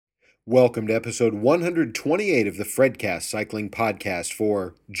Welcome to episode 128 of the FredCast Cycling Podcast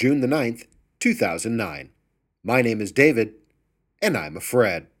for June the 9th, 2009. My name is David, and I'm a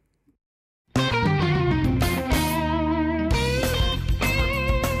Fred.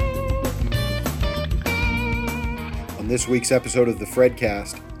 On this week's episode of the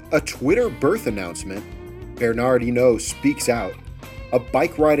FredCast, a Twitter birth announcement, Bernard Hinault speaks out, a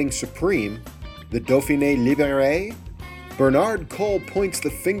bike riding supreme, the Dauphiné Libéré, Bernard Cole points the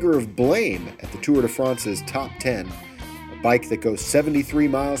finger of blame at the Tour de France's top 10, a bike that goes 73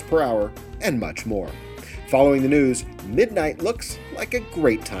 miles per hour, and much more. Following the news, midnight looks like a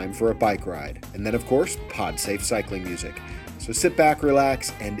great time for a bike ride. And then, of course, pod-safe cycling music. So sit back,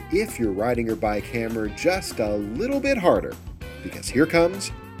 relax, and if you're riding your bike, hammer just a little bit harder, because here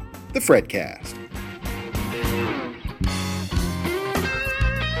comes the FredCast.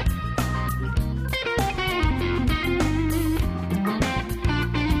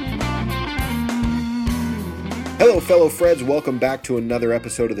 Hello, fellow Freds. Welcome back to another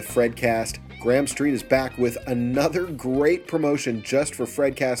episode of the FredCast. Graham Street is back with another great promotion just for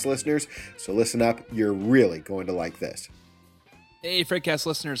FredCast listeners, so listen up. You're really going to like this. Hey, FredCast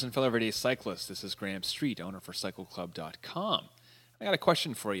listeners and fellow everyday cyclists. This is Graham Street, owner for CycleClub.com. I got a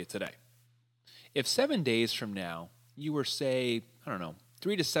question for you today. If 7 days from now you were, say,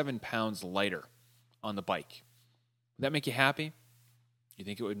 3 to 7 pounds lighter on the bike, would that make you happy? Do you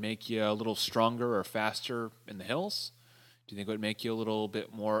think it would make you a little stronger or faster in the hills? Do you think it would make you a little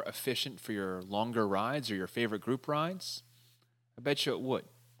bit more efficient for your longer rides or your favorite group rides? I bet you it would.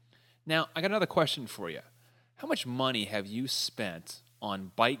 Now, I got another question for you. How much money have you spent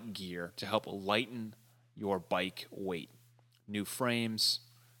on bike gear to help lighten your bike weight? New frames,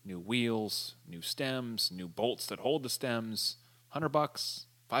 new wheels, new stems, new bolts that hold the stems, $100,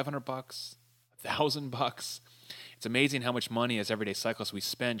 $500, $1,000. It's amazing how much money as everyday cyclists we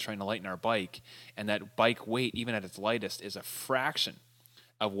spend trying to lighten our bike, and that bike weight, even at its lightest, is a fraction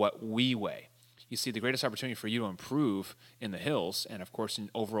of what we weigh. You see, the greatest opportunity for you to improve in the hills, and of course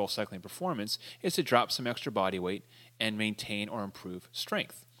in overall cycling performance, is to drop some extra body weight and maintain or improve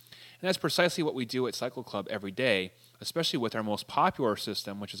strength. And that's precisely what we do at Cycle Club every day, especially with our most popular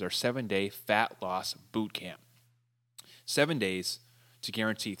system, which is our 7-day fat loss boot camp. 7 days to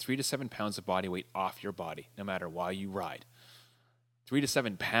guarantee 3 to 7 pounds of body weight off your body, no matter why you ride. 3 to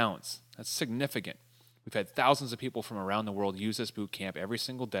 7 pounds, that's significant. We've had thousands of people from around the world use this boot camp every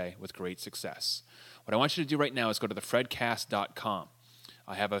single day with great success. What I want you to do right now is go to thefredcast.com.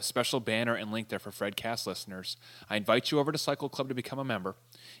 I have a special banner and link there for FredCast listeners. I invite you over to Cycle Club to become a member.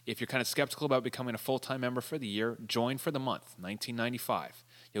 If you're kind of skeptical about becoming a full-time member for the year, join for the month, $19.95.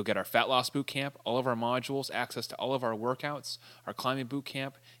 You'll get our Fat Loss Boot Camp, all of our modules, access to all of our workouts, our climbing boot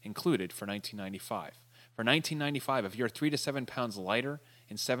camp included for $19.95. For $19.95, if you're 3 to 7 pounds lighter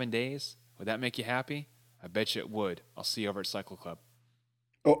in 7 days, would that make you happy? I bet you it would. I'll see you over at Cycle Club.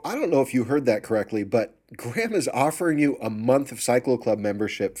 Oh, I don't know if you heard that correctly, but Graham is offering you a month of Cycle Club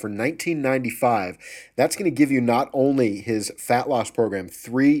membership for $19.95. That's going to give you not only his fat loss program,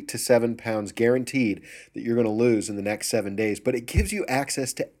 3 to 7 pounds guaranteed that you're going to lose in the next 7 days, but it gives you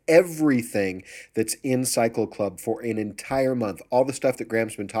access to everything that's in Cycle Club for an entire month. All the stuff that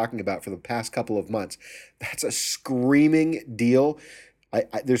Graham's been talking about for the past couple of months. That's a screaming deal.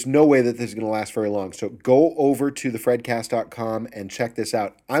 There's no way that this is going to last very long. So go over to thefredcast.com and check this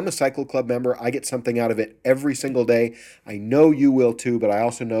out. I'm a Cycle Club member. I get something out of it every single day. I know you will too, but I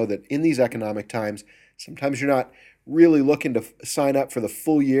also know that in these economic times, sometimes you're not really looking to sign up for the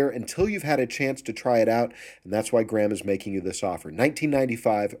full year until you've had a chance to try it out. And that's why Graham is making you this offer.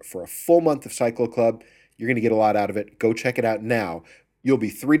 $19.95 for a full month of Cycle Club. You're going to get a lot out of it. Go check it out now. You'll be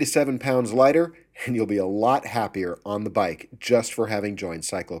 3 to 7 pounds lighter, and you'll be a lot happier on the bike just for having joined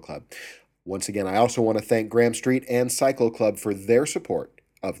Cycle Club. Once again, I also want to thank Graham Street and Cycle Club for their support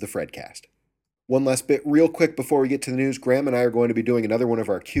of the FredCast. One last bit real quick before we get to the news. Graham and I are going to be doing another one of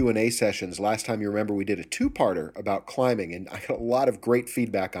our Q&A sessions. Last time you remember we did a two-parter about climbing, and I got a lot of great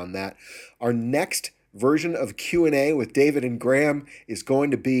feedback on that. Our next version of Q&A with David and Graham is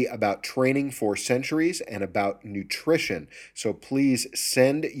going to be about training for centuries and about nutrition. So please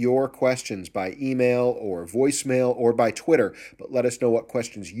send your questions by email or voicemail or by Twitter, but let us know what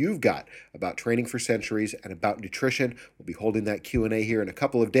questions you've got about training for centuries and about nutrition. We'll be holding that Q&A here in a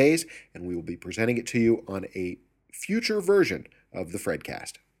couple of days, and we will be presenting it to you on a future version of the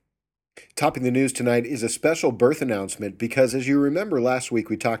FredCast. Topping the news tonight is a special birth announcement because, as you remember, last week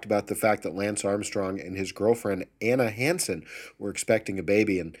we talked about the fact that Lance Armstrong and his girlfriend Anna Hansen were expecting a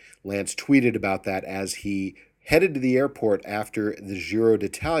baby, and Lance tweeted about that as he headed to the airport after the Giro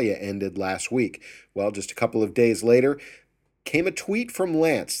d'Italia ended last week. Well, just a couple of days later, came a tweet from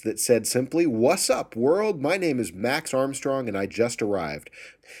Lance that said simply, "What's up, world? My name is Max Armstrong and I just arrived.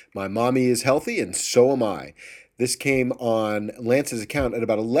 My mommy is healthy and so am I." This came on Lance's account at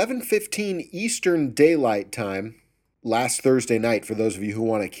about 11:15 Eastern Daylight Time last Thursday night, for those of you who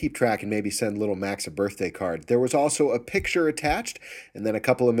want to keep track and maybe send little Max a birthday card. There was also a picture attached, and then a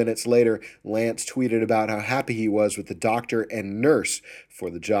couple of minutes later, Lance tweeted about how happy he was with the doctor and nurse for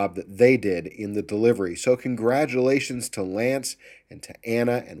the job that they did in the delivery. So congratulations to Lance and to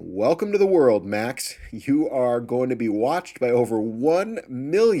Anna, and welcome to the world, Max. You are going to be watched by over 1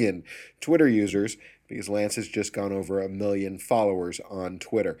 million Twitter users, because Lance has just gone over 1 million followers on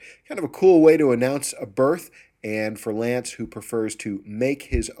Twitter. Kind of a cool way to announce a birth. And for Lance, who prefers to make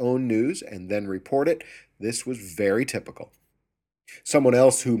his own news and then report it, this was very typical. Someone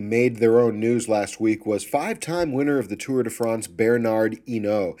else who made their own news last week was five-time winner of the Tour de France, Bernard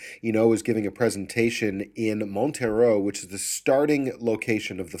Hinault. Hinault was giving a presentation in Montereau, which is the starting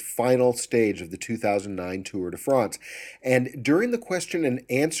location of the final stage of the 2009 Tour de France. And during the question and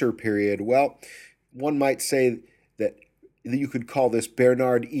answer period, well, one might say that you could call this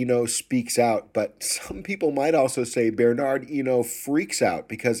Bernard Hinault speaks out, but some people might also say Bernard Hinault freaks out,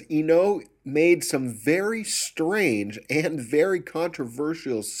 because Hinault made some very strange and very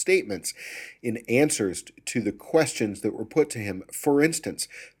controversial statements in answers to the questions that were put to him. For instance,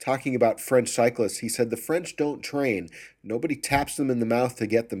 talking about French cyclists, he said the French don't train. Nobody taps them in the mouth to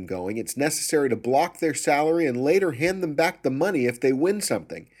get them going. It's necessary to block their salary and later hand them back the money if they win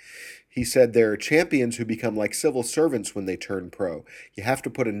something. He said there are champions who become like civil servants when they turn pro. You have to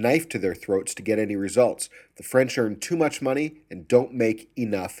put a knife to their throats to get any results. The French earn too much money and don't make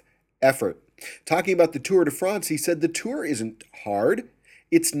enough effort. Talking about the Tour de France, he said the Tour isn't hard.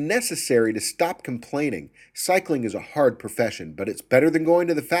 It's necessary to stop complaining. Cycling is a hard profession, but it's better than going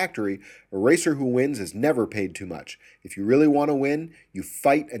to the factory. A racer who wins is never paid too much. If you really want to win, you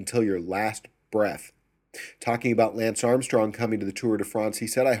fight until your last breath. Talking about Lance Armstrong coming to the Tour de France, he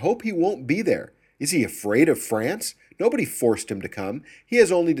said, "I hope he won't be there. Is he afraid of France? Nobody forced him to come. He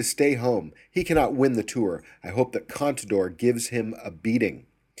has only to stay home. He cannot win the Tour. I hope that Contador gives him a beating."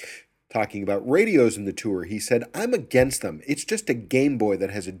 Talking about radios in the Tour, he said, "I'm against them. It's just a Game Boy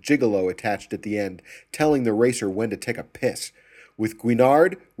that has a gigolo attached at the end, telling the racer when to take a piss. With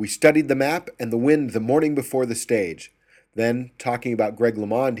Guinard, we studied the map and the wind the morning before the stage." Then, talking about Greg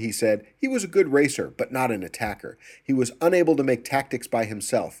LeMond, he said, "He was a good racer, but not an attacker. He was unable to make tactics by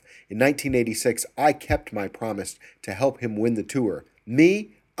himself. In 1986, I kept my promise to help him win the Tour.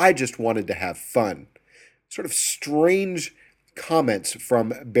 Me, I just wanted to have fun." Sort of strange comments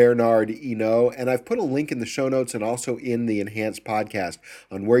from Bernard Hinault, and I've put a link in the show notes and also in the enhanced podcast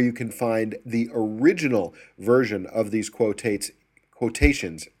on where you can find the original version of these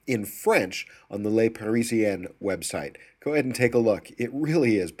quotations in French on the Le Parisien website. Go ahead and take a look. It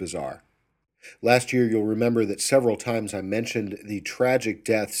really is bizarre. Last year, you'll remember that several times I mentioned the tragic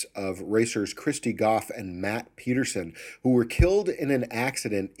deaths of racers Christy Goff and Matt Peterson, who were killed in an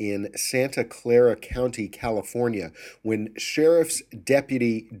accident in Santa Clara County, California, when Sheriff's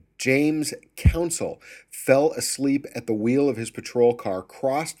Deputy James Council fell asleep at the wheel of his patrol car,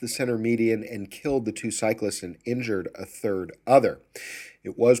 crossed the center median, and killed the two cyclists and injured a third other.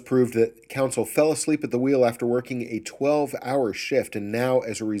 It was proved that Council fell asleep at the wheel after working a 12-hour shift, and now,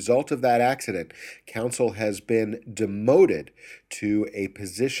 as a result of that accident, Council has been demoted to a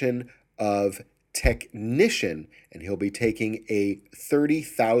position of technician, and he'll be taking a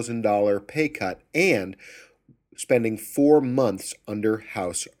 $30,000 pay cut and spending 4 months under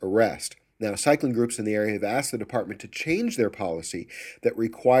house arrest. Now, cycling groups in the area have asked the department to change their policy that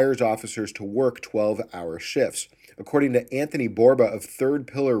requires officers to work 12-hour shifts. According to Anthony Borba of Third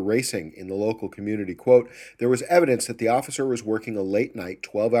Pillar Racing in the local community, quote, "There was evidence that the officer was working a late night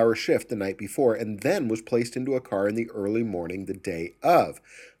 12-hour shift the night before and then was placed into a car in the early morning the day of.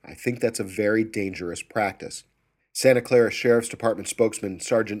 I think that's a very dangerous practice." Santa Clara Sheriff's Department spokesman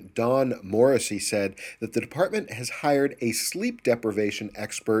Sergeant Don Morrissey said that the department has hired a sleep deprivation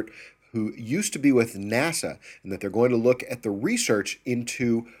expert who used to be with NASA, and that they're going to look at the research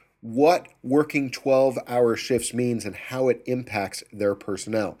into what working 12-hour shifts means and how it impacts their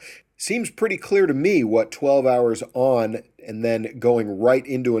personnel. Seems pretty clear to me what 12 hours on and then going right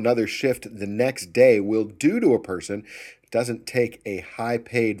into another shift the next day will do to a person. It doesn't take a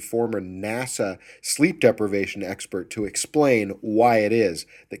high-paid former NASA sleep deprivation expert to explain why it is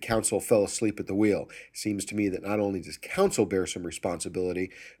that Council fell asleep at the wheel. It seems to me that not only does Council bear some responsibility,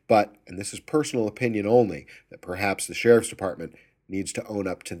 but, and this is personal opinion only, that perhaps the Sheriff's Department needs to own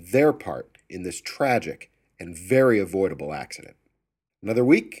up to their part in this tragic and very avoidable accident. Another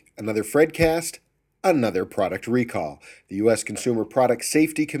week, another FredCast. Another product recall. The U.S. Consumer Product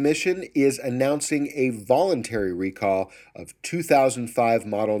Safety Commission is announcing a voluntary recall of 2005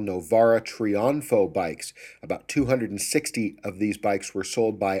 model Novara Triunfo bikes. About 260 of these bikes were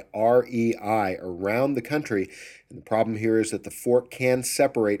sold by REI around the country, and the problem here is that the fork can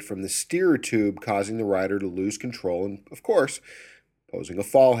separate from the steerer tube, causing the rider to lose control and, of course, posing a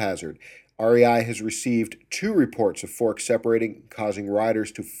fall hazard. REI has received 2 reports of forks separating, causing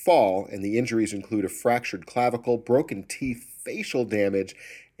riders to fall, and the injuries include a fractured clavicle, broken teeth, facial damage,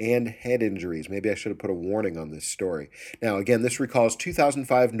 and head injuries. Maybe I should have put a warning on this story. Now, again, this recalls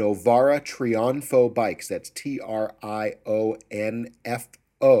 2005 Novara Triunfo bikes. That's Trionfo,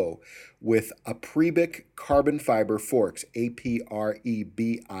 with aprebic carbon fiber forks, APREBIC.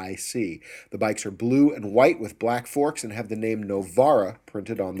 The bikes are blue and white with black forks and have the name Novara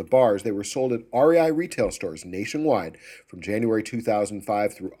printed on the bars. They were sold at REI retail stores nationwide from January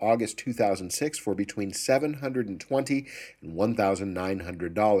 2005 through August 2006 for between $720 and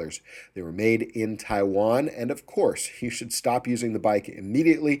 $1,900. They were made in Taiwan, and of course, you should stop using the bike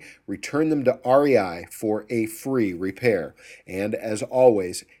immediately, return them to REI for a free repair. And as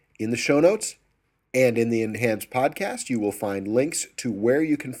always, in the show notes and in the Enhanced podcast, you will find links to where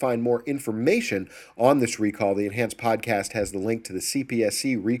you can find more information on this recall. The Enhanced podcast has the link to the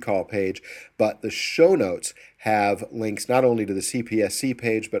CPSC recall page, but the show notes have links not only to the CPSC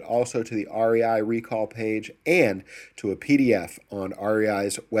page, but also to the REI recall page and to a PDF on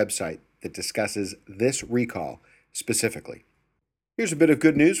REI's website that discusses this recall specifically. Here's a bit of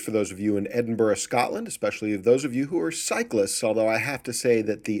good news for those of you in Edinburgh, Scotland, especially those of you who are cyclists, although I have to say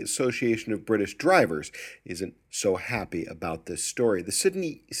that the Association of British Drivers isn't so happy about this story. The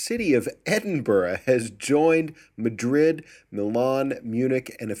city of Edinburgh has joined Madrid, Milan,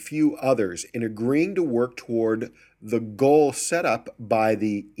 Munich, and a few others in agreeing to work toward the goal set up by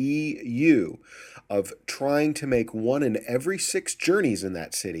the EU of trying to make 1 in every 6 journeys in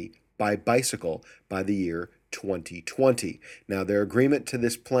that city by bicycle by the year 2020. Now, their agreement to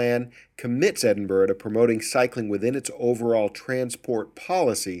this plan commits Edinburgh to promoting cycling within its overall transport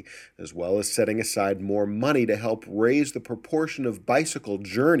policy, as well as setting aside more money to help raise the proportion of bicycle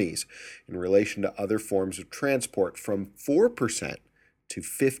journeys in relation to other forms of transport from 4% to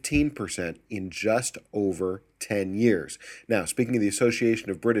 15% in just over 10 years. Now, speaking of the Association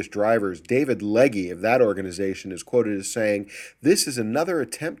of British Drivers, David Legge of that organization is quoted as saying, "This is another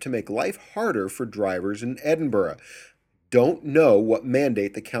attempt to make life harder for drivers in Edinburgh. Don't know what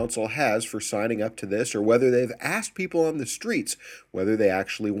mandate the council has for signing up to this or whether they've asked people on the streets whether they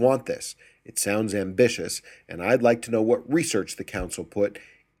actually want this. It sounds ambitious, and I'd like to know what research the council put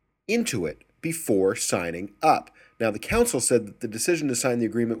into it before signing up." Now, the council said that the decision to sign the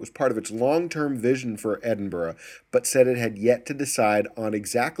agreement was part of its long-term vision for Edinburgh, but said it had yet to decide on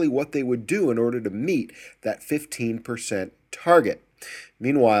exactly what they would do in order to meet that 15% target.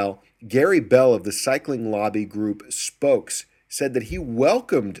 Meanwhile, Gary Bell of the cycling lobby group Spokes said that he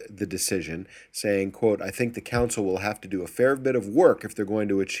welcomed the decision, saying, quote, "I think the council will have to do a fair bit of work if they're going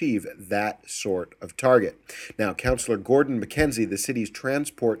to achieve that sort of target." Now, Councillor Gordon Mackenzie, the city's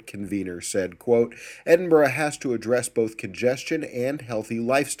transport convener, said, quote, "Edinburgh has to address both congestion and healthy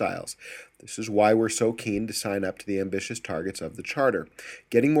lifestyles. This is why we're so keen to sign up to the ambitious targets of the charter.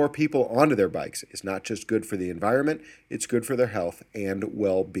 Getting more people onto their bikes is not just good for the environment, it's good for their health and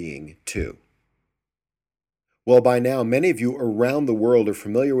well-being too." Well, by now, many of you around the world are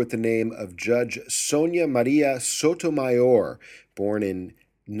familiar with the name of Judge Sonia Maria Sotomayor. Born in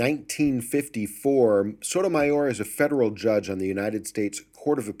 1954, Sotomayor is a federal judge on the United States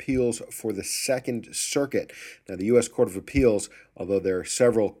Court of Appeals for the Second Circuit. Now, the U.S. Court of Appeals, although there are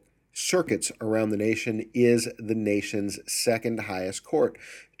several circuits around the nation, is the nation's second highest court.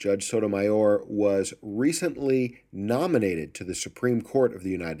 Judge Sotomayor was recently nominated to the Supreme Court of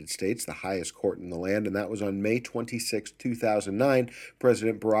the United States, the highest court in the land, and that was on May 26, 2009,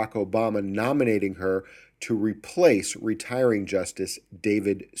 President Barack Obama nominating her to replace retiring Justice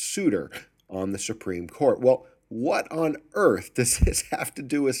David Souter on the Supreme Court. Well, what on earth does this have to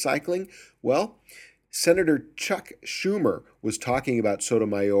do with cycling? Well, Senator Chuck Schumer was talking about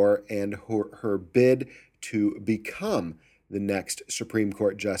Sotomayor and her bid to become the next Supreme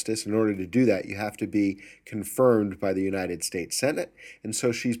Court justice. In order to do that, you have to be confirmed by the United States Senate, and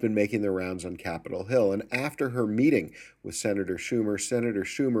so she's been making the rounds on Capitol Hill. And after her meeting with Senator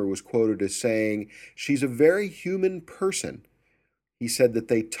Schumer was quoted as saying, "She's a very human person." He said that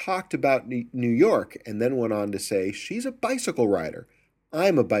they talked about New York and then went on to say, "She's a bicycle rider.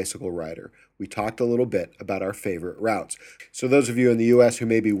 I'm a bicycle rider. We talked a little bit about our favorite routes. So, those of you in the U.S. who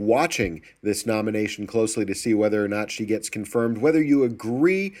may be watching this nomination closely to see whether or not she gets confirmed, whether you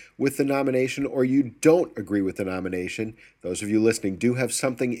agree with the nomination or you don't agree with the nomination, those of you listening do have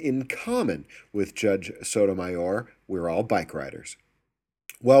something in common with Judge Sotomayor. We're all bike riders.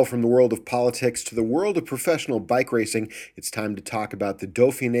 Well, from the world of politics to the world of professional bike racing, it's time to talk about the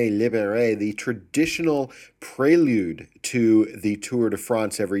Dauphiné Libéré, the traditional prelude to the Tour de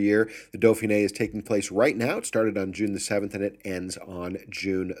France every year. The Dauphiné is taking place right now. It started on June the 7th and it ends on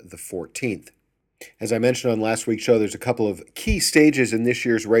June the 14th. As I mentioned on last week's show, there's a couple of key stages in this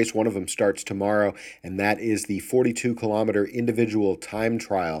year's race. One of them starts tomorrow, and that is the 42-kilometer individual time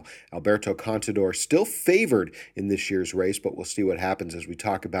trial. Alberto Contador still favored in this year's race, but we'll see what happens as we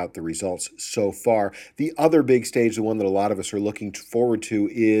talk about the results so far. The other big stage, the one that a lot of us are looking forward to,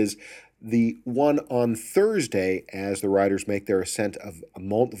 is the one on Thursday as the riders make their ascent of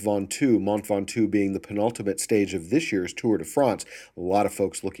Mont Ventoux being the penultimate stage of this year's Tour de France. A lot of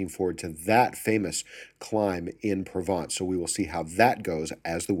folks looking forward to that famous climb in Provence, so we will see how that goes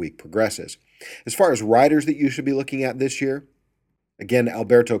as the week progresses. As far as riders that you should be looking at this year, again,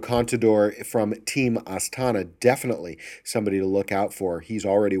 Alberto Contador from Team Astana, definitely somebody to look out for. He's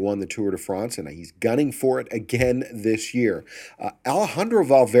already won the Tour de France, and he's gunning for it again this year. Alejandro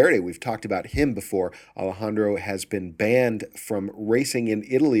Valverde, we've talked about him before. Alejandro has been banned from racing in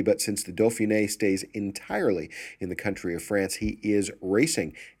Italy, but since the Dauphiné stays entirely in the country of France, he is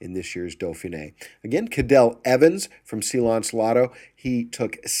racing in this year's Dauphiné. Again, Cadel Evans from Silence Lotto. He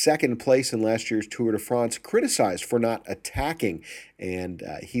took second place in last year's Tour de France, criticized for not attacking, and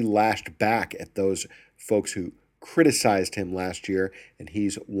he lashed back at those folks who criticized him last year, and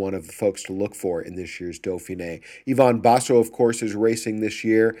he's one of the folks to look for in this year's Dauphiné. Ivan Basso, of course, is racing this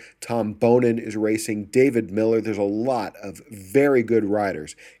year. Tom Bonin is racing. David Miller. There's a lot of very good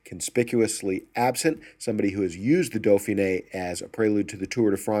riders. Conspicuously absent, somebody who has used the Dauphiné as a prelude to the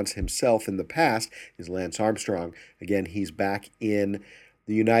Tour de France himself in the past, is Lance Armstrong. Again, he's back in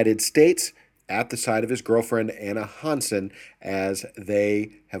the United States at the side of his girlfriend, Anna Hansen, as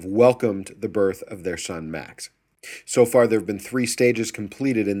they have welcomed the birth of their son, Max. So far, there have been 3 stages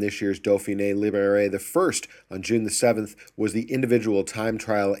completed in this year's Dauphiné Libéré. The first, on June the 7th, was the individual time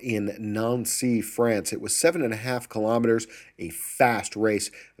trial in Nancy, France. It was 7.5 kilometers, a fast race,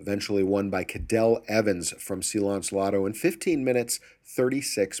 eventually won by Cadel Evans from Silence Lotto in 15 minutes,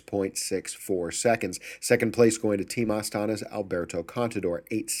 36.64 seconds. Second place going to Team Astana's Alberto Contador,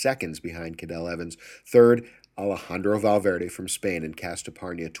 8 seconds behind Cadel Evans. Third, Alejandro Valverde from Spain and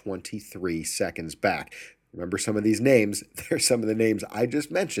Castaparnia, 23 seconds back. Remember some of these names? They're some of the names I just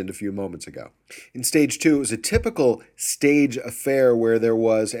mentioned a few moments ago. In stage 2, it was a typical stage affair where there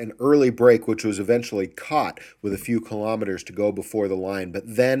was an early break, which was eventually caught with a few kilometers to go before the line.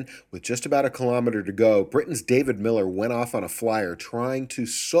 But then, with just about a kilometer to go, Britain's David Miller went off on a flyer trying to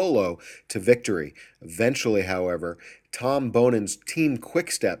solo to victory. Eventually, however, Tom Bonin's Team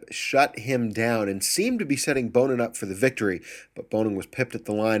Quickstep shut him down and seemed to be setting Bonin up for the victory, but Bonin was pipped at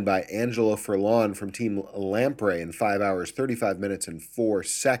the line by Angelo Furlan from Team Lampre in 5 hours, 35 minutes, and 4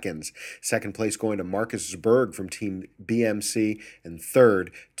 seconds. Second place going to Marcus Zberg from Team BMC, and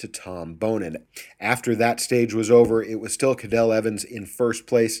third to Tom Bonin. After that stage was over, it was still Cadel Evans in first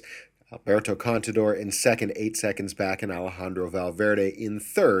place, Alberto Contador in second, 8 seconds back, and Alejandro Valverde in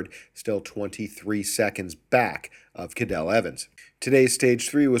third, still 23 seconds back of Cadel Evans. Today's stage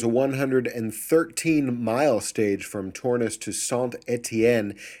 3 was a 113-mile stage from Tournus to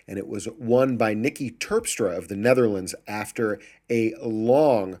Saint-Étienne, and it was won by Nicky Terpstra of the Netherlands after a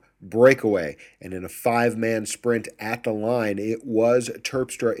long breakaway. And in a 5-man sprint at the line, it was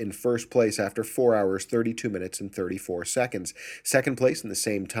Terpstra in first place after 4 hours, 32 minutes, and 34 seconds. Second place in the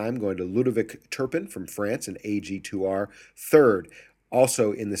same time going to Ludovic Turpin from France and AG2R. Third,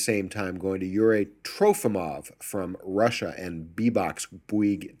 also in the same time, going to Yuri Trofimov from Russia and Bbox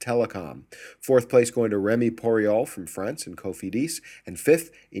Bouygues Telecom. Fourth place going to Remy Poriol from France and Cofidis. And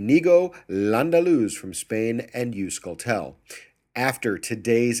fifth, Inigo Landaluz from Spain and Euskaltel. After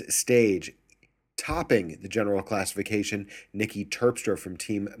today's stage, topping the general classification, Nicky Terpstra from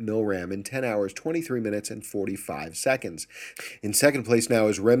Team Milram in 10 hours, 23 minutes, and 45 seconds. In second place now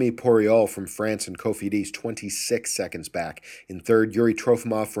is Remy Poriol from France and Cofidis, 26 seconds back. In third, Yuri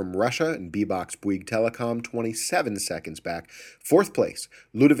Trofimov from Russia and Bbox Bouygues Telecom, 27 seconds back. Fourth place,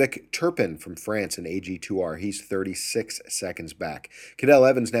 Ludovic Turpin from France and AG2R. He's 36 seconds back. Cadel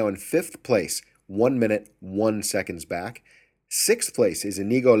Evans now in fifth place, 1 minute, 1 seconds back. Sixth place is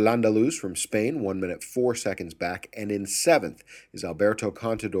Inigo Landaluz from Spain, 1 minute 4 seconds back. And in seventh is Alberto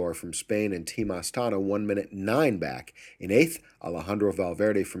Contador from Spain and Team Astana, 1 minute 9 back. In eighth, Alejandro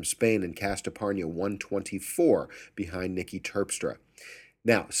Valverde from Spain and Castaparna, 1:24 behind Nicky Terpstra.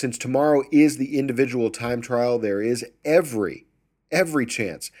 Now, since tomorrow is the individual time trial, there is every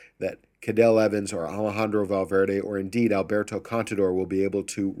chance that Cadel Evans or Alejandro Valverde or indeed Alberto Contador will be able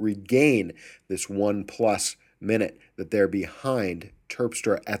to regain this 1+ minute that they're behind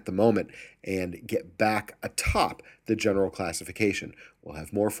Terpstra at the moment and get back atop the general classification. We'll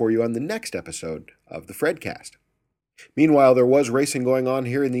have more for you on the next episode of the FredCast. Meanwhile, there was racing going on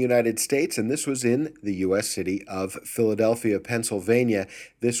here in the United States, and this was in the U.S. city of Philadelphia, Pennsylvania.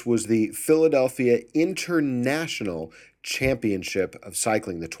 This was the Philadelphia International Championship of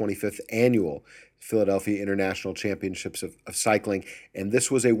Cycling, the 25th annual Philadelphia International Championships of Cycling, and this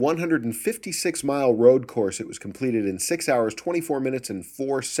was a 156-mile road course. It was completed in 6 hours, 24 minutes, and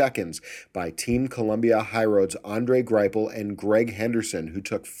 4 seconds by Team Columbia High Road's Andre Greipel and Greg Henderson, who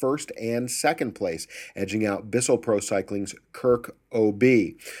took first and second place, edging out Bissell Pro Cycling's Kirk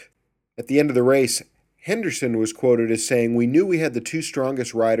O.B. At the end of the race, Henderson was quoted as saying, "We knew we had the two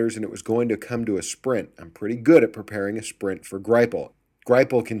strongest riders and it was going to come to a sprint. I'm pretty good at preparing a sprint for Greipel."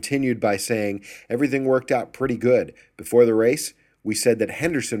 Greipel continued by saying, "Everything worked out pretty good. Before the race, we said that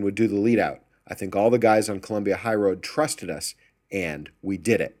Henderson would do the lead out. I think all the guys on Columbia High Road trusted us, and we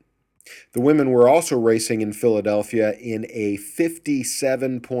did it." The women were also racing in Philadelphia in a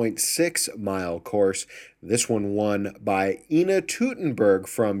 57.6-mile course. This one won by Ina Teutenberg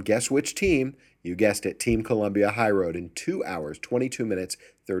from guess which team? You guessed it, Team Columbia High Road, in 2 hours, 22 minutes,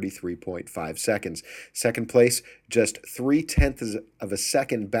 33.5 seconds. Second place, just 0.3 of a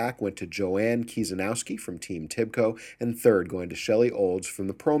second back, went to Joanne Kizanowski from Team Tibco, and third going to Shelley Olds from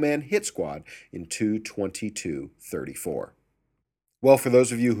the Pro-Man Hit Squad in 2:22.34. Well, for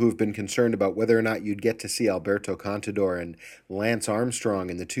those of you who have been concerned about whether or not you'd get to see Alberto Contador and Lance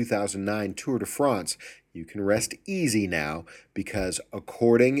Armstrong in the 2009 Tour de France, you can rest easy now, because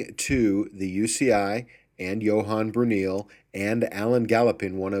according to the UCI and Johan Brunel and Alan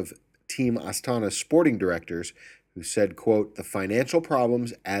Gallopin, one of Team Astana's sporting directors, who said, quote, "The financial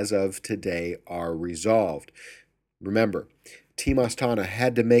problems as of today are resolved." Remember, Team Astana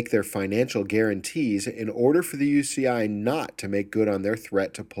had to make their financial guarantees in order for the UCI not to make good on their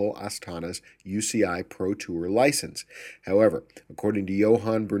threat to pull Astana's UCI Pro Tour license. However, according to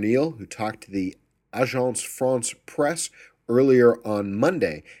Johan Brunel, who talked to the Agence France Presse earlier on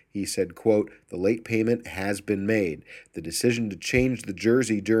Monday, he said, quote, "The late payment has been made. The decision to change the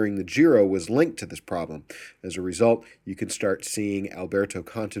jersey during the Giro was linked to this problem. As a result, you can start seeing Alberto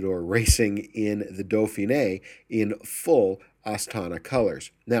Contador racing in the Dauphiné in full Astana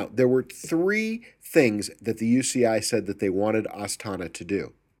colors." Now, there were 3 things that the UCI said that they wanted Astana to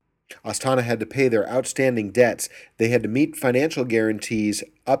do. Astana had to pay their outstanding debts. They had to meet financial guarantees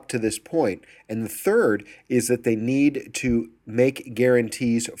up to this point. And the third is that they need to make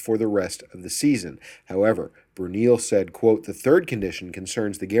guarantees for the rest of the season. However, Brunel said, quote, "The third condition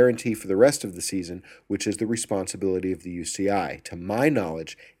concerns the guarantee for the rest of the season, which is the responsibility of the UCI. To my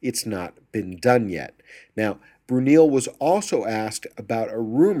knowledge, it's not been done yet." Now, Brunel was also asked about a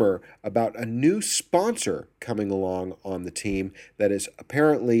rumor about a new sponsor coming along on the team that is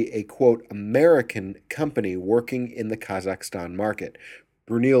apparently a, quote, "American company working in the Kazakhstan market."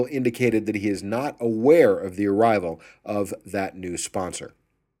 Brunel indicated that he is not aware of the arrival of that new sponsor.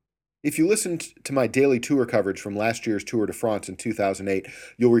 If you listened to my daily tour coverage from last year's Tour de France in 2008,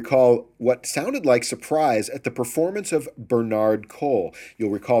 you'll recall what sounded like surprise at the performance of Bernard Cole. You'll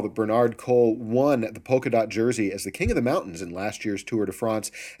recall that Bernard Cole won the polka dot jersey as the King of the Mountains in last year's Tour de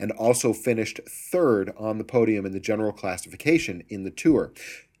France and also finished third on the podium in the general classification in the Tour.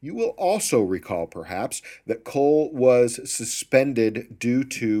 You will also recall, perhaps, that Cole was suspended due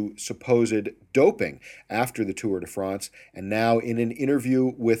to supposed doping after the Tour de France, and now in an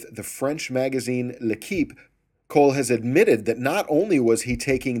interview with the French magazine L'Equipe, Cole has admitted that not only was he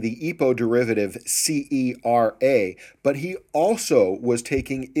taking the EPO derivative CERA, but he also was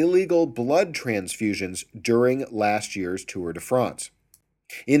taking illegal blood transfusions during last year's Tour de France.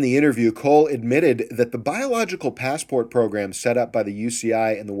 In the interview, Cole admitted that the biological passport program set up by the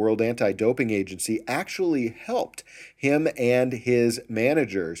UCI and the World Anti-Doping Agency actually helped him and his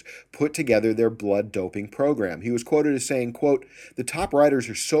managers put together their blood doping program. He was quoted as saying, quote, "The top riders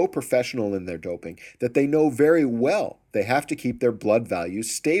are so professional in their doping that they know very well they have to keep their blood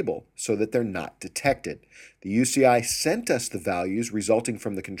values stable so that they're not detected. The UCI sent us the values resulting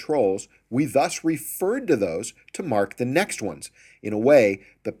from the controls. We thus referred to those to mark the next ones. In a way,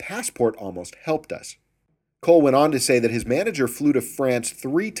 the passport almost helped us." Cole went on to say that his manager flew to France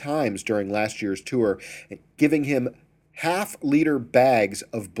 3 times during last year's tour, giving him half-liter bags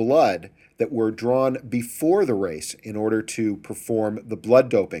of blood that were drawn before the race in order to perform the blood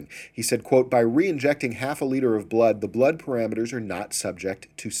doping. He said, quote, by re-injecting half a liter of blood, the blood parameters are not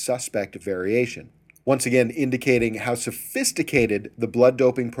subject to suspect variation. Once again, indicating how sophisticated the blood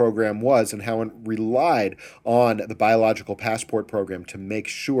doping program was and how it relied on the biological passport program to make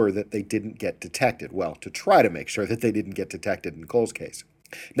sure that they didn't get detected. Well, to try to make sure that they didn't get detected in Cole's case.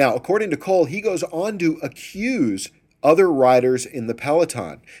 Now, according to Cole, he goes on to accuse other riders in the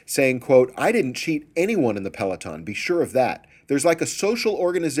peloton, saying, quote, I didn't cheat anyone in the peloton, be sure of that. There's like a social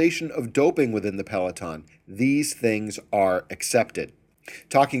organization of doping within the peloton. These things are accepted.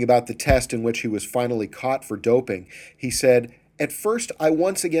 Talking about the test in which he was finally caught for doping, he said, at first I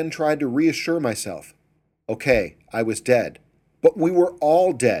once again tried to reassure myself. Okay, I was dead. But we were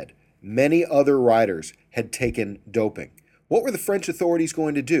all dead. Many other riders had taken doping. What were the French authorities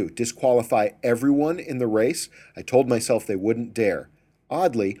going to do? Disqualify everyone in the race? I told myself they wouldn't dare.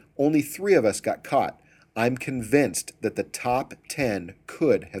 Oddly, only 3 of us got caught. I'm convinced that the top 10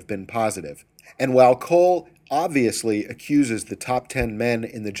 could have been positive. And while Cole obviously accuses the top 10 men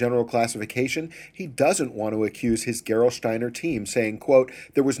in the general classification, he doesn't want to accuse his Gerolsteiner team, saying, quote,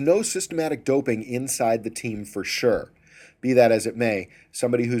 there was no systematic doping inside the team for sure. Be that as it may,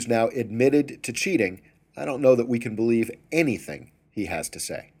 somebody who's now admitted to cheating, I don't know that we can believe anything he has to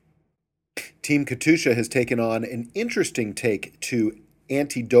say. Team Katusha has taken on an interesting take to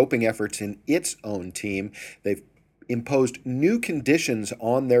anti-doping efforts in its own team. They've imposed new conditions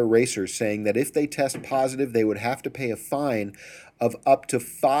on their racers, saying that if they test positive, they would have to pay a fine of up to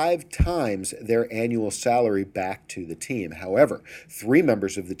 5 times their annual salary back to the team. However, 3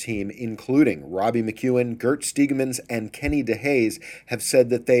 members of the team, including Robbie McEwen, Gert Stiegemans, and Kenny DeHaze, have said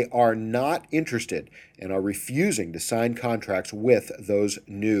that they are not interested and are refusing to sign contracts with those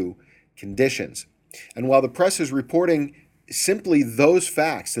new conditions. And while the press is reporting simply those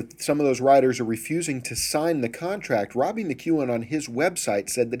facts, that some of those riders are refusing to sign the contract, Robbie McEwen on his website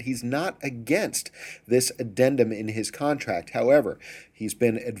said that he's not against this addendum in his contract. However, he's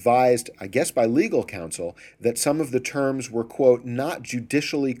been advised, I guess by legal counsel, that some of the terms were, quote, not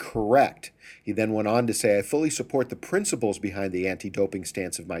judicially correct. He then went on to say, I fully support the principles behind the anti-doping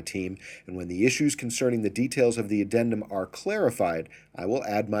stance of my team, and when the issues concerning the details of the addendum are clarified, I will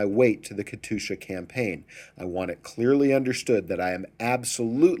add my weight to the Katusha campaign. I want it clearly understood that I am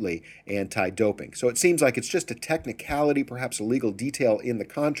absolutely anti-doping. So it seems like it's just a technicality, perhaps a legal detail in the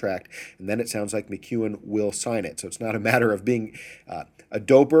contract, and then it sounds like McEwen will sign it. So it's not a matter of being a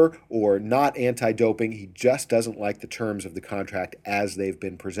doper or not anti-doping. He just doesn't like the terms of the contract as they've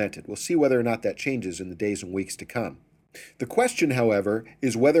been presented. We'll see whether or not that changes in the days and weeks to come. The question, however,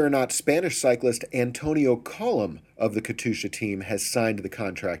 is whether or not Spanish cyclist Antonio Colom of the Katusha team has signed the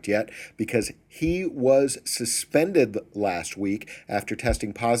contract yet, because he was suspended last week after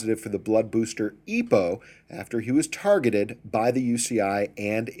testing positive for the blood booster EPO after he was targeted by the UCI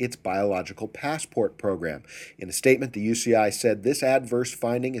and its biological passport program. In a statement, the UCI said this adverse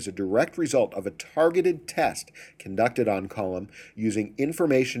finding is a direct result of a targeted test conducted on Colom using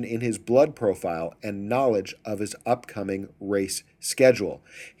information in his blood profile and knowledge of his upcoming race schedule.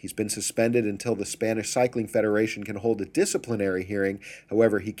 He's been suspended until the Spanish Cycling Federation can hold a disciplinary hearing.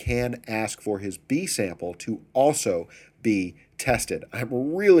 However, he can ask for his B sample to also be tested.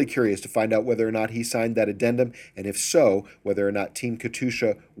 I'm really curious to find out whether or not he signed that addendum, and if so, whether or not Team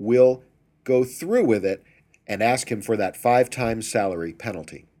Katusha will go through with it and ask him for that 5 times salary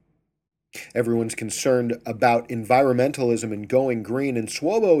penalty. Everyone's concerned about environmentalism and going green, and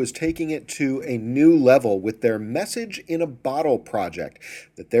Swobo is taking it to a new level with their Message in a Bottle project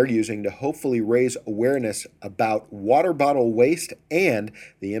that they're using to hopefully raise awareness about water bottle waste and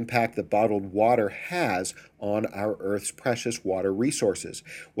the impact that bottled water has on our Earth's precious water resources.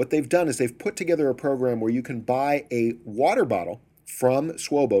 What they've done is they've put together a program where you can buy a water bottle from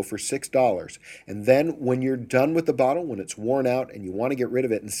Swobo for $6. And then when you're done with the bottle, when it's worn out and you want to get rid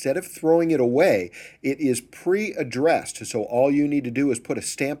of it, instead of throwing it away, it is pre-addressed. So all you need to do is put a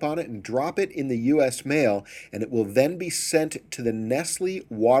stamp on it and drop it in the U.S. mail, and it will then be sent to the Nestle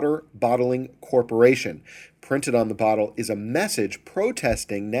Water Bottling Corporation. Printed on the bottle is a message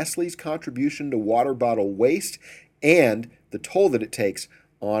protesting Nestle's contribution to water bottle waste and the toll that it takes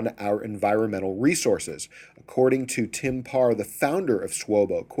on our environmental resources. According to Tim Parr, the founder of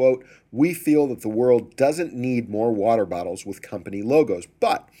Swobo, quote, we feel that the world doesn't need more water bottles with company logos,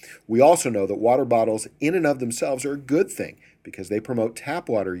 but we also know that water bottles in and of themselves are a good thing. because they promote tap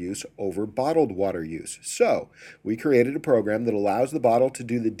water use over bottled water use. So, we created a program that allows the bottle to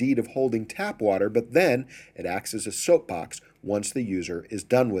do the deed of holding tap water, but then it acts as a soapbox once the user is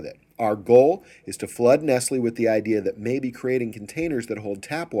done with it. Our goal is to flood Nestle with the idea that maybe creating containers that hold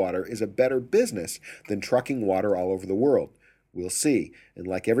tap water is a better business than trucking water all over the world. We'll see. And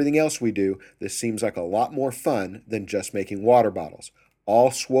like everything else we do, this seems like a lot more fun than just making water bottles.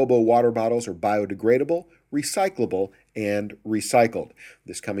 All Swobo water bottles are biodegradable, recyclable, and recycled.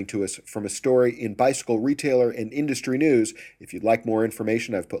 This coming to us from a story in Bicycle Retailer and Industry News. If you'd like more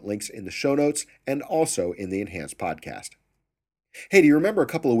information, I've put links in the show notes and also in the Enhanced Podcast. Hey, do you remember a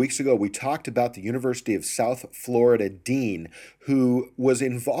couple of weeks ago we talked about the University of South Florida dean who was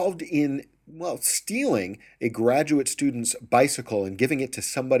involved in, well, stealing a graduate student's bicycle and giving it to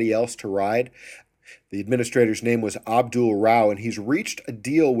somebody else to ride? The administrator's name was Abdul Rao, and he's reached a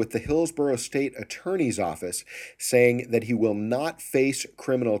deal with the Hillsborough State Attorney's Office saying that he will not face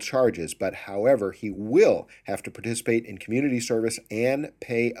criminal charges, but however, he will have to participate in community service and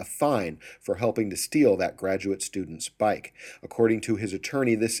pay a fine for helping to steal that graduate student's bike. According to his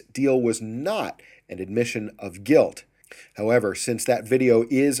attorney, this deal was not an admission of guilt. However, since that video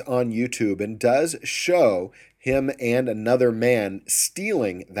is on YouTube and does show him and another man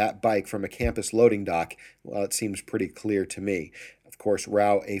stealing that bike from a campus loading dock, well, it seems pretty clear to me. Of course,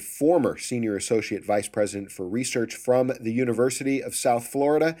 Rao, a former senior associate vice president for research from the University of South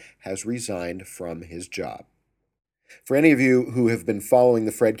Florida, has resigned from his job. For any of you who have been following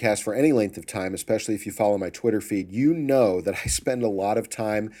the FredCast for any length of time, especially if you follow my Twitter feed, you know that I spend a lot of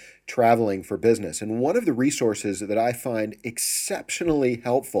time traveling for business. And one of the resources that I find exceptionally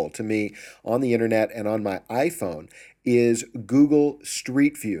helpful to me on the internet and on my iPhone is Google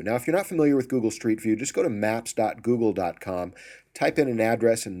Street View. Now, if you're not familiar with Google Street View, just go to maps.google.com, type in an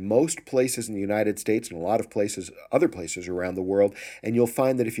address in most places in the United States and a lot of places, other places around the world, and you'll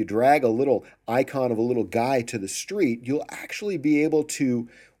find that if you drag a little icon of a little guy to the street, you'll actually be able to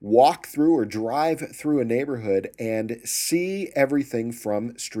walk through or drive through a neighborhood and see everything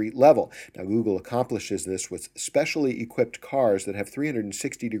from street level. Now, Google accomplishes this with specially equipped cars that have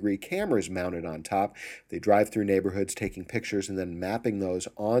 360-degree cameras mounted on top. They drive through neighborhoods, taking pictures and then mapping those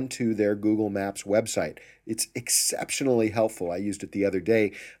onto their Google Maps website. It's exceptionally helpful. I used it the other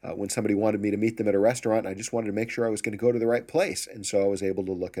day when somebody wanted me to meet them at a restaurant. I just wanted to make sure I was going to go to the right place, and so I was able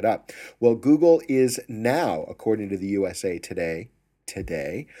to look it up. Well, Google is now, according to the USA Today,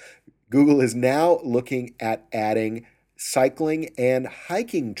 Google is now looking at adding cycling and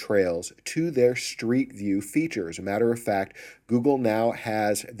hiking trails to their Street View feature. As a matter of fact, Google now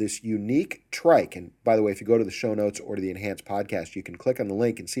has this unique trike. And by the way, if you go to the show notes or to the Enhanced Podcast, you can click on the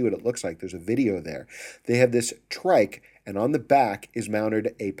link and see what it looks like. There's a video there. They have this trike, and on the back is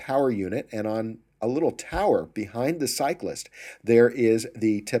mounted a power unit, and on a little tower behind the cyclist, there is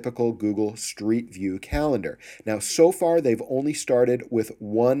the typical Google Street View calendar. Now, so far, they've only started with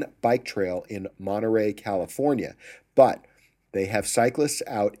one bike trail in Monterey, California, but they have cyclists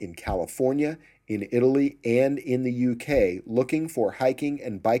out in California, in Italy, and in the UK looking for hiking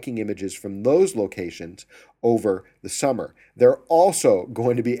and biking images from those locations over the summer. They're also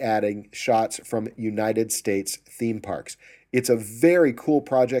going to be adding shots from United States theme parks. It's a very cool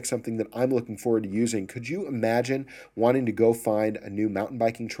project, something that I'm looking forward to using. Could you imagine wanting to go find a new mountain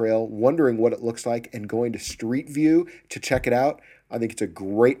biking trail, wondering what it looks like, and going to Street View to check it out? I think it's a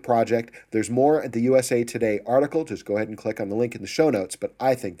great project. There's more at the USA Today article. Just go ahead and click on the link in the show notes, but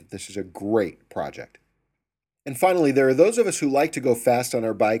I think that this is a great project. And finally, there are those of us who like to go fast on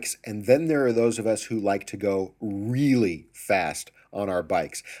our bikes, and then there are those of us who like to go really fast on our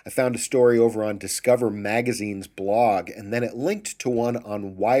bikes. I found a story over on Discover Magazine's blog, and then it linked to one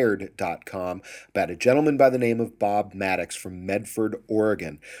on Wired.com about a gentleman by the name of Bob Maddox from Medford,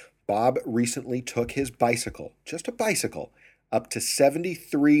 Oregon. Bob recently took his bicycle, just a bicycle, up to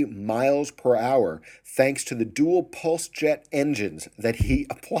 73 miles per hour thanks to the dual pulse jet engines that he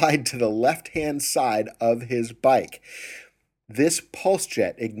applied to the left-hand side of his bike. This pulse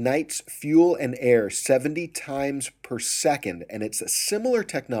jet ignites fuel and air 70 times per second, and it's a similar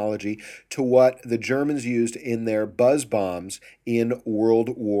technology to what the Germans used in their buzz bombs in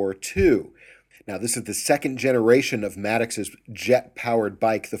World War II. Now, this is the second generation of Maddox's jet-powered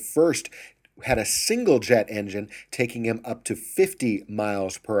bike. The first had a single jet engine taking him up to 50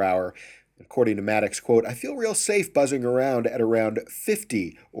 miles per hour. According to Maddox, quote, "I feel real safe buzzing around at around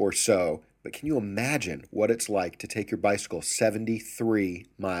 50 or so." But can you imagine what it's like to take your bicycle 73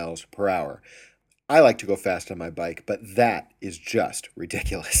 miles per hour? I like to go fast on my bike, but that is just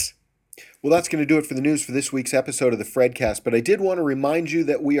ridiculous. Well, that's going to do it for the news for this week's episode of the FredCast. But I did want to remind you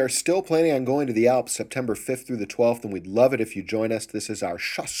that we are still planning on going to the Alps September 5th through the 12th, and we'd love it if you join us. This is our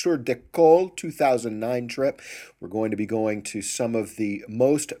Chasseur de Col 2009 trip. We're going to be going to some of the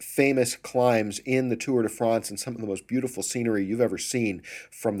most famous climbs in the Tour de France and some of the most beautiful scenery you've ever seen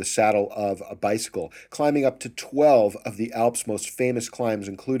from the saddle of a bicycle. Climbing up to 12 of the Alps' most famous climbs,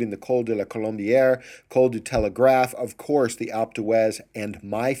 including the Col de la Colombière, Col du Telegraphe, of course, the Alpe d'Huez, and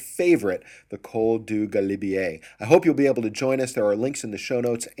my favorite, the Col du Galibier. I hope you'll be able to join us. There are links in the show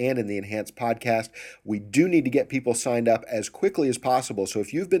notes and in the enhanced podcast. We do need to get people signed up as quickly as possible. So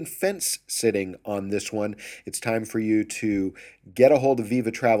if you've been fence sitting on this one, it's time for you to get a hold of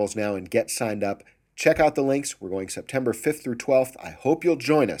Viva Travels now and get signed up. Check out the links. We're going September 5th through 12th. I hope you'll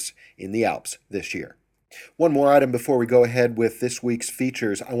join us in the Alps this year. One more item before we go ahead with this week's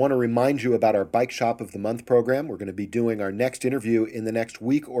features. I want to remind you about our Bike Shop of the Month program. We're going to be doing our next interview in the next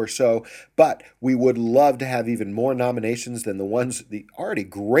week or so, but we would love to have even more nominations than the already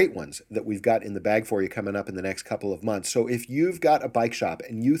great ones that we've got in the bag for you coming up in the next couple of months. So if you've got a bike shop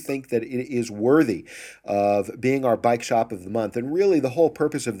and you think that it is worthy of being our Bike Shop of the Month, and really the whole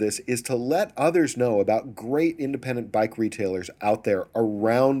purpose of this is to let others know about great independent bike retailers out there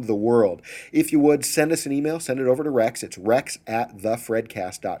around the world. If you would, send us an email, send it over to Rex. It's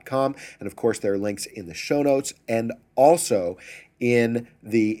rex@thefredcast.com. And of course, there are links in the show notes and also in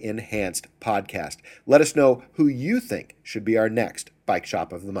the enhanced podcast. Let us know who you think should be our next Bike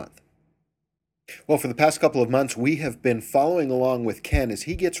Shop of the Month. Well, for the past couple of months, we have been following along with Ken as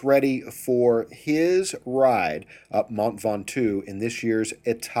he gets ready for his ride up Mont Ventoux in this year's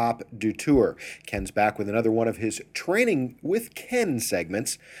Etape du Tour. Ken's back with another one of his Training with Ken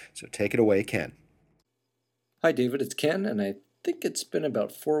segments, so take it away, Ken. Hi, David. It's Ken, and I think it's been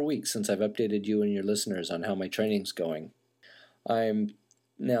about 4 weeks since I've updated you and your listeners on how my training's going. I'm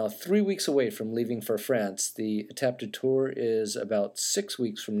now 3 weeks away from leaving for France. The Etape du Tour is about 6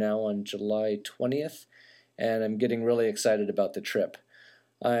 weeks from now on July 20th, and I'm getting really excited about the trip.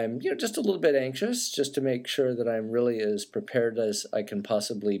 I'm just a little bit anxious just to make sure that I'm really as prepared as I can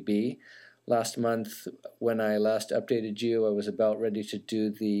possibly be. Last month, when I last updated you, I was about ready to do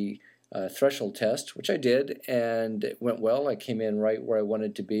the threshold test, which I did, and it went well. I came in right where I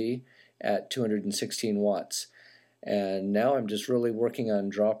wanted to be at 216 watts. And now I'm just really working on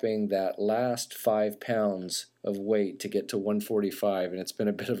dropping that last 5 pounds of weight to get to 145, and it's been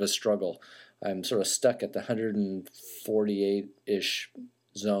a bit of a struggle. I'm sort of stuck at the 148-ish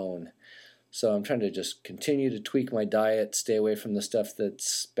zone. So I'm trying to just continue to tweak my diet, stay away from the stuff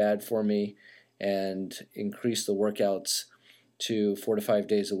that's bad for me, and increase the workouts to 4 to 5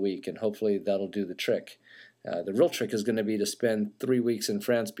 days a week, and hopefully that'll do the trick. The real trick is going to be to spend 3 weeks in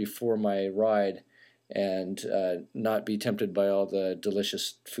France before my ride and not be tempted by all the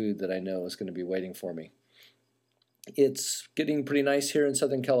delicious food that I know is going to be waiting for me. It's getting pretty nice here in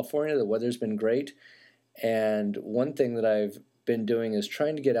Southern California. The weather's been great, and one thing that I've been doing is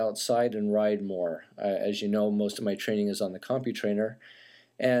trying to get outside and ride more. As you know, most of my training is on the CompuTrainer,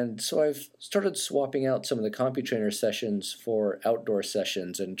 and so I've started swapping out some of the CompuTrainer sessions for outdoor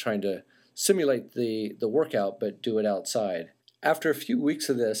sessions and trying to simulate the workout but do it outside. After a few weeks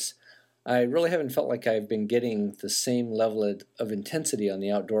of this, I really haven't felt like I've been getting the same level of intensity on the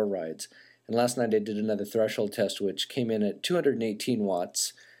outdoor rides. And last night I did another threshold test which came in at 218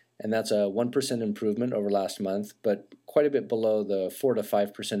 watts, and that's a 1% improvement over last month, but quite a bit below the 4 to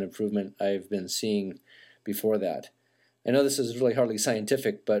 5% improvement I've been seeing before that. I know this is really hardly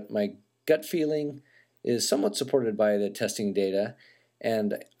scientific, but my gut feeling is somewhat supported by the testing data,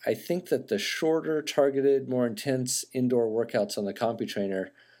 and I think that the shorter, targeted, more intense indoor workouts on the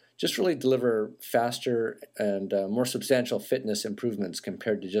CompuTrainer just really deliver faster and more substantial fitness improvements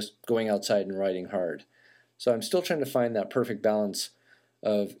compared to just going outside and riding hard. So I'm still trying to find that perfect balance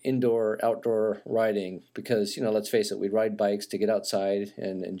of indoor-outdoor riding because, let's face it, we ride bikes to get outside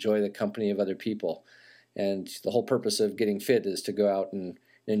and enjoy the company of other people. And the whole purpose of getting fit is to go out and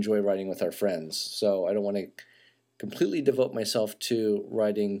enjoy riding with our friends. So I don't want to completely devote myself to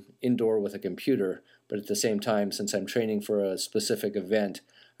riding indoor with a computer, but at the same time, since I'm training for a specific event,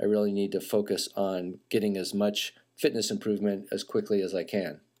 I really need to focus on getting as much fitness improvement as quickly as I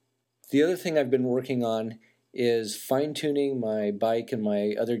can. The other thing I've been working on is fine-tuning my bike and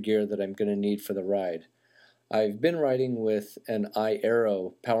my other gear that I'm going to need for the ride. I've been riding with an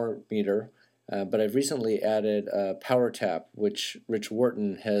iAero power meter, but I've recently added a power tap, which Rich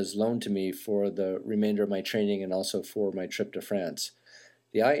Wharton has loaned to me for the remainder of my training and also for my trip to France.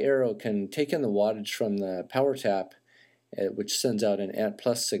 The iAero can take in the wattage from the power tap, which sends out an ANT+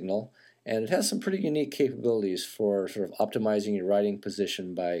 signal, And it has some pretty unique capabilities for sort of optimizing your riding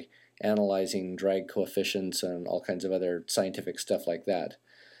position by analyzing drag coefficients and all kinds of other scientific stuff like that.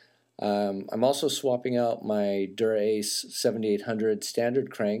 I'm also swapping out my Dura-Ace 7800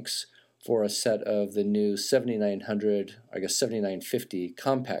 standard cranks for a set of the new 7900, I guess 7950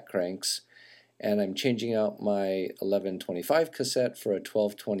 compact cranks, and I'm changing out my 1125 cassette for a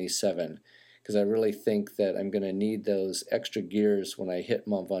 1227 because I really think that I'm going to need those extra gears when I hit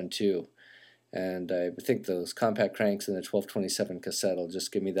Mont Ventoux. And I think those compact cranks and the 1227 cassette will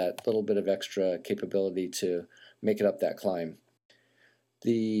just give me that little bit of extra capability to make it up that climb.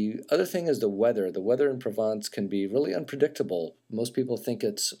 The other thing is the weather. The weather in Provence can be really unpredictable. Most people think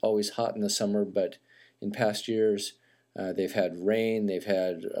it's always hot in the summer, but in past years they've had rain, they've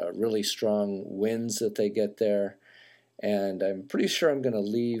had really strong winds that they get there, and I'm pretty sure I'm going to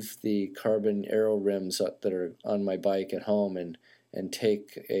leave the carbon aero rims that are on my bike at home and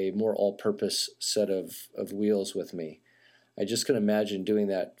take a more all-purpose set of wheels with me. I just can imagine doing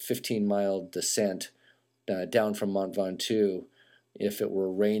that 15-mile descent down from Mont Ventoux if it were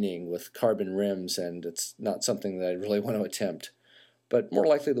raining with carbon rims, and it's not something that I really want to attempt. But more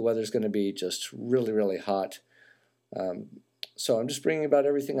likely the weather's going to be just really, really hot. So I'm just bringing about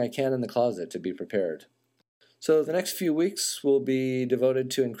everything I can in the closet to be prepared. So the next few weeks will be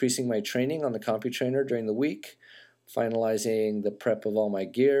devoted to increasing my training on the CompuTrainer during the week, finalizing the prep of all my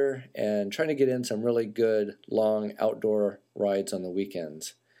gear, and trying to get in some really good long outdoor rides on the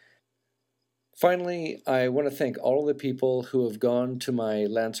weekends. Finally, I want to thank all of the people who have gone to my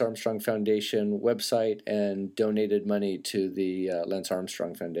Lance Armstrong Foundation website and donated money to the Lance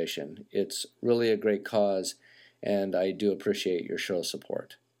Armstrong Foundation. It's really a great cause, and I do appreciate your show of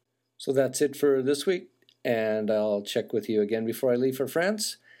support. So that's it for this week, and I'll check with you again before I leave for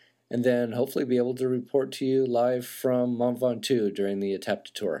France, and then hopefully be able to report to you live from Mont Ventoux during the Étape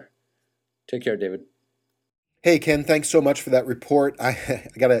du Tour. Take care, David. Hey, Ken, thanks so much for that report. I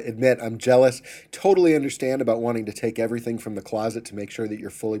got to admit, I'm jealous. Totally understand about wanting to take everything from the closet to make sure that you're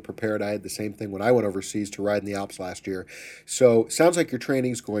fully prepared. I had the same thing when I went overseas to ride in the Alps last year. So, sounds like your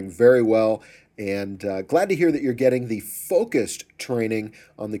training's going very well. And glad to hear that you're getting the focused training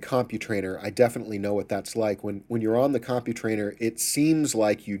on the CompuTrainer. I definitely know what that's like. When you're on the CompuTrainer, it seems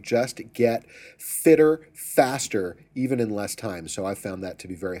like you just get fitter, faster, even in less time. So I found that to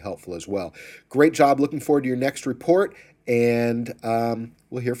be very helpful as well. Great job. Looking forward to your next report. And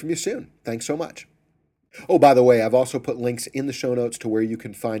we'll hear from you soon. Thanks so much. Oh, by the way, I've also put links in the show notes to where you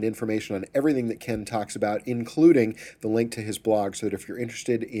can find information on everything that Ken talks about, including the link to his blog, so that if you're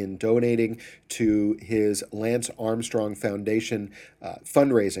interested in donating to his Lance Armstrong Foundation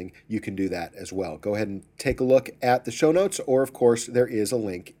fundraising, you can do that as well. Go ahead and take a look at the show notes, or, of course, there is a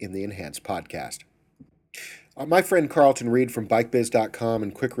link in the Enhanced podcast. My friend Carlton Reed from BikeBiz.com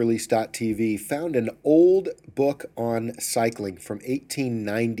and QuickRelease.tv found an old book on cycling from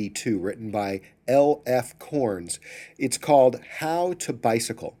 1892 written by L.F. Corns. It's called How to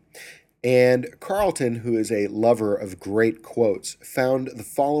Bicycle. And Carlton, who is a lover of great quotes, found the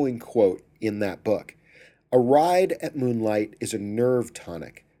following quote in that book. A ride at Moonlight is a nerve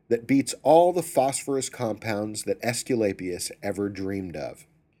tonic that beats all the phosphorus compounds that Aesculapius ever dreamed of.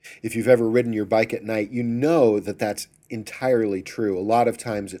 If you've ever ridden your bike at night, you know that that's entirely true. A lot of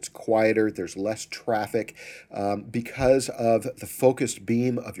times it's quieter, there's less traffic. Because of the focused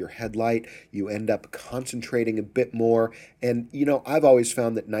beam of your headlight, you end up concentrating a bit more. And, you know, I've always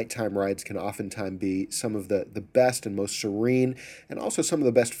found that nighttime rides can oftentimes be some of the best and most serene, and also some of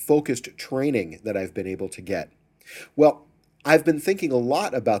the best focused training that I've been able to get. Well, I've been thinking a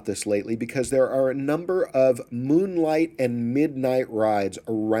lot about this lately because there are a number of moonlight and midnight rides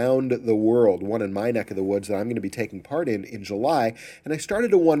around the world, one in my neck of the woods that I'm going to be taking part in July, and I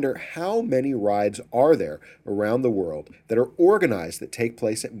started to wonder how many rides are there around the world that are organized that take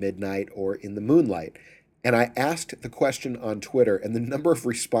place at midnight or in the moonlight. And I asked the question on Twitter, and the number of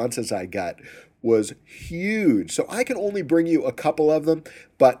responses I got was huge. So I can only bring you a couple of them,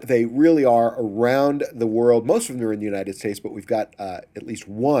 but they really are around the world. Most of them are in the United States, but we've got at least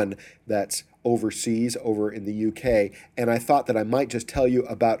one that's overseas, over in the UK. And I thought that I might just tell you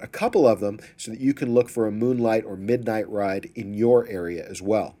about a couple of them so that you can look for a moonlight or midnight ride in your area as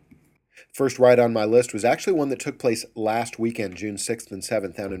well. First ride on my list was actually one that took place last weekend, June 6th and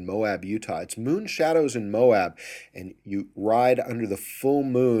 7th, down in Moab, Utah. It's Moon Shadows in Moab, and you ride under the full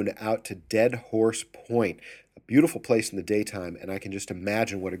moon out to Dead Horse Point. A beautiful place in the daytime, and I can just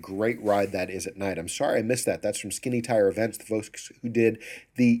imagine what a great ride that is at night. I'm sorry I missed that. That's from Skinny Tire Events, the folks who did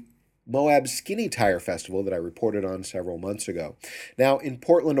the Moab's Skinny Tire Festival that I reported on several months ago. Now, in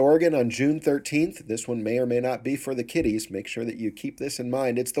Portland, Oregon on June 13th, this one may or may not be for the kiddies. Make sure that you keep this in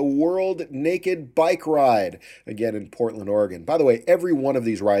mind. It's the World Naked Bike Ride, again in Portland, Oregon. By the way, every one of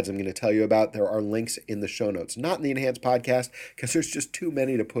these rides I'm going to tell you about, there are links in the show notes, not in the Enhanced Podcast, because there's just too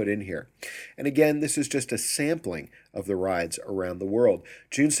many to put in here. And again, this is just a sampling of the rides around the world.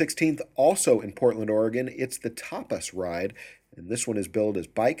 June 16th, also in Portland, Oregon, it's the Tapas Ride, and this one is billed as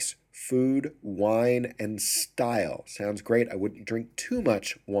bikes, food, wine, and style. Sounds great. I wouldn't drink too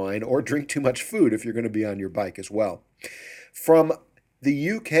much wine or drink too much food if you're going to be on your bike as well. From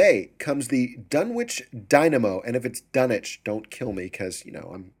the UK comes the Dunwich Dynamo, and if it's Dunwich, don't kill me because,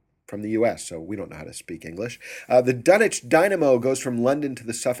 I'm from the US, so we don't know how to speak English. The Dunwich Dynamo goes from London to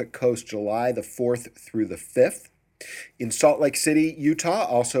the Suffolk coast July the 4th through the 5th. In Salt Lake City,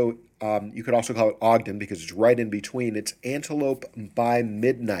 Utah, you could also call it Ogden because it's right in between. It's Antelope by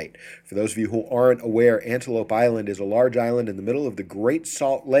Midnight. For those of you who aren't aware, Antelope Island is a large island in the middle of the Great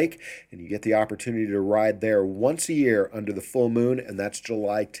Salt Lake, and you get the opportunity to ride there once a year under the full moon, and that's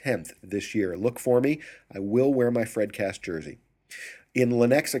July 10th this year. Look for me. I will wear my FredCast jersey. In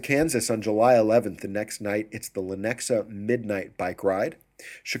Lenexa, Kansas, on July 11th, the next night, it's the Lenexa Midnight Bike Ride.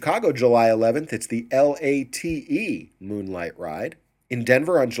 Chicago, July 11th, it's the LATE Moonlight Ride. In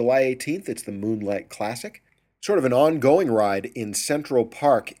Denver, on July 18th, it's the Moonlight Classic. Sort of an ongoing ride in Central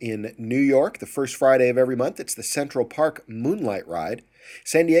Park in New York, the first Friday of every month, it's the Central Park Moonlight Ride.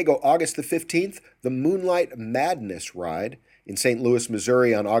 San Diego, August the 15th, the Moonlight Madness Ride. In St. Louis,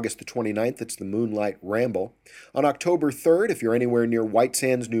 Missouri, on August the 29th, it's the Moonlight Ramble. On October 3rd, if you're anywhere near White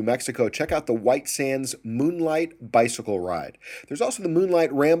Sands, New Mexico, check out the White Sands Moonlight Bicycle Ride. There's also the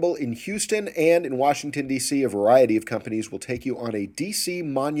Moonlight Ramble in Houston, and in Washington, D.C., a variety of companies will take you on a D.C.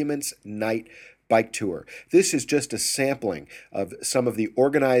 Monuments Night bike tour. This is just a sampling of some of the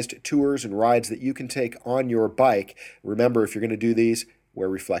organized tours and rides that you can take on your bike. Remember, if you're going to do these, wear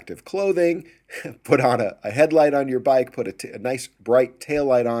reflective clothing, put on a headlight on your bike, put a nice bright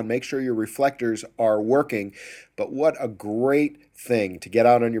taillight on, make sure your reflectors are working. But what a great thing to get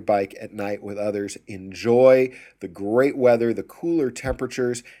out on your bike at night with others. Enjoy the great weather, the cooler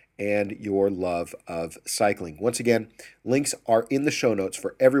temperatures, and your love of cycling. Once again, links are in the show notes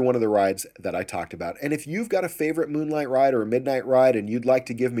for every one of the rides that I talked about. And if you've got a favorite moonlight ride or a midnight ride and you'd like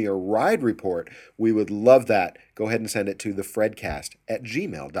to give me a ride report, we would love that. Go ahead and send it to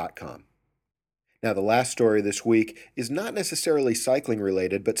thefredcast@gmail.com. Now, the last story this week is not necessarily cycling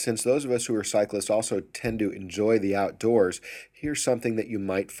related, but since those of us who are cyclists also tend to enjoy the outdoors, here's something that you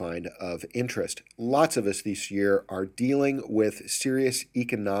might find of interest. Lots of us this year are dealing with serious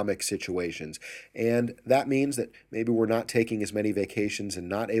economic situations, and that means that maybe we're not taking as many vacations and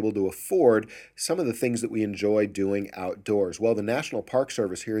not able to afford some of the things that we enjoy doing outdoors. Well, the National Park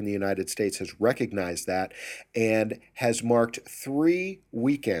Service here in the United States has recognized that and has marked 3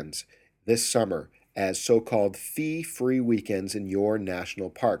 weekends this summer as so-called fee-free weekends in your national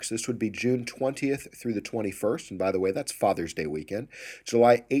parks. This would be June 20th through the 21st, and by the way, that's Father's Day weekend,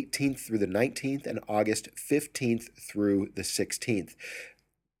 July 18th through the 19th, and August 15th through the 16th.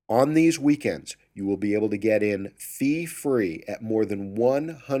 On these weekends, you will be able to get in fee-free at more than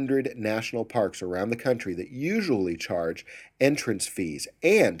 100 national parks around the country that usually charge entrance fees.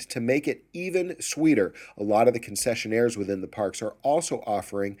 And to make it even sweeter, a lot of the concessionaires within the parks are also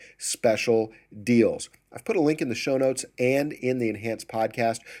offering special deals. I've put a link in the show notes and in the Enhanced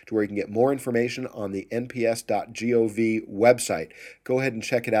Podcast to where you can get more information on the nps.gov website. Go ahead and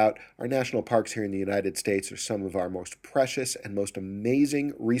check it out. Our national parks here in the United States are some of our most precious and most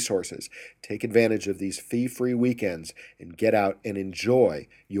amazing resources. Take advantage of these fee-free weekends and get out and enjoy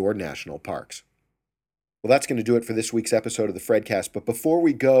your national parks. Well, that's going to do it for this week's episode of the FredCast. But before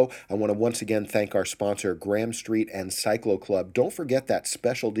we go, I want to once again thank our sponsor, Graham Street and Cyclo Club. Don't forget that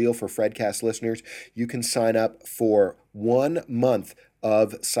special deal for FredCast listeners. You can sign up for 1 month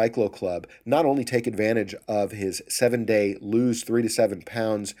of Cyclo Club. Not only take advantage of his 7-day lose 3 to 7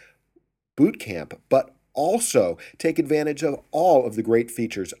 pounds boot camp, but also take advantage of all of the great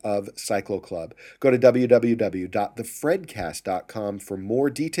features of Cyclo Club. Go to www.thefredcast.com for more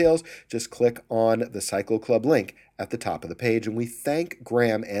details. Just click on the Cyclo Club link at the top of the page, and we thank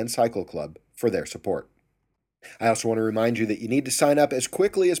Graham and Cyclo Club for their support. I also want to remind you that you need to sign up as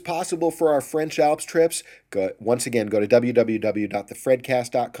quickly as possible for our French Alps trips. Once again, go to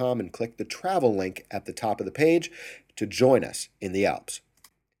www.thefredcast.com and click the travel link at the top of the page to join us in the Alps.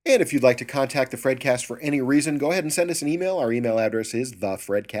 And if you'd like to contact the FredCast for any reason, go ahead and send us an email. Our email address is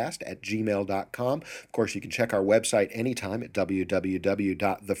thefredcast@gmail.com. Of course, you can check our website anytime at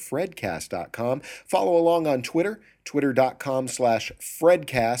www.thefredcast.com. Follow along on Twitter,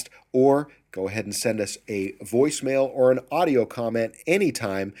 twitter.com/FredCast, or go ahead and send us a voicemail or an audio comment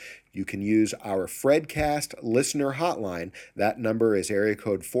anytime. You can use our FredCast listener hotline. That number is area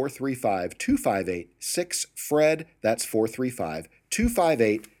code 435-258-6FRED. That's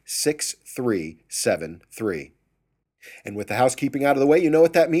 435-258-6373. And with the housekeeping out of the way, you know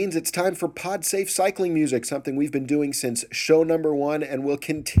what that means. It's time for PodSafe cycling music, something we've been doing since show number 1 and will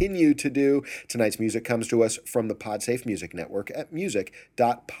continue to do. Tonight's music comes to us from the PodSafe Music Network at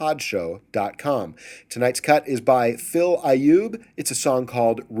music.podshow.com. Tonight's cut is by Phil Ayub. It's a song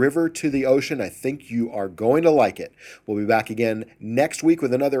called River to the Ocean. I think you are going to like it. We'll be back again next week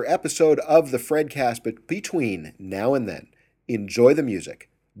with another episode of the FredCast, but between now and then, enjoy the music,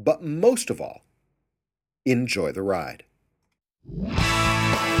 but most of all, enjoy the ride.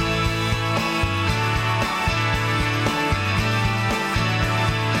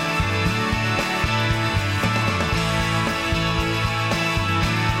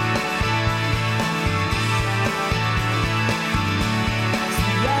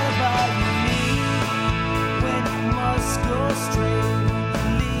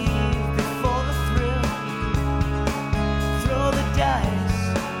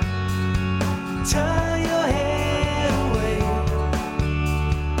 Turn your head away.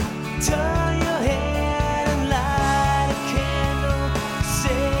 Turn your head and light a candle.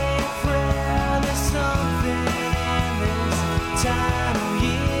 Say a prayer. There's something in this time of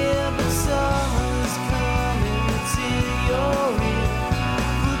year, but summer's coming. It's in your ear.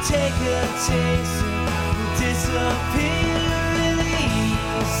 We'll take a taste and we'll disappear.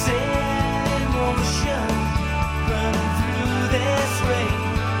 Release in motion, running through this race.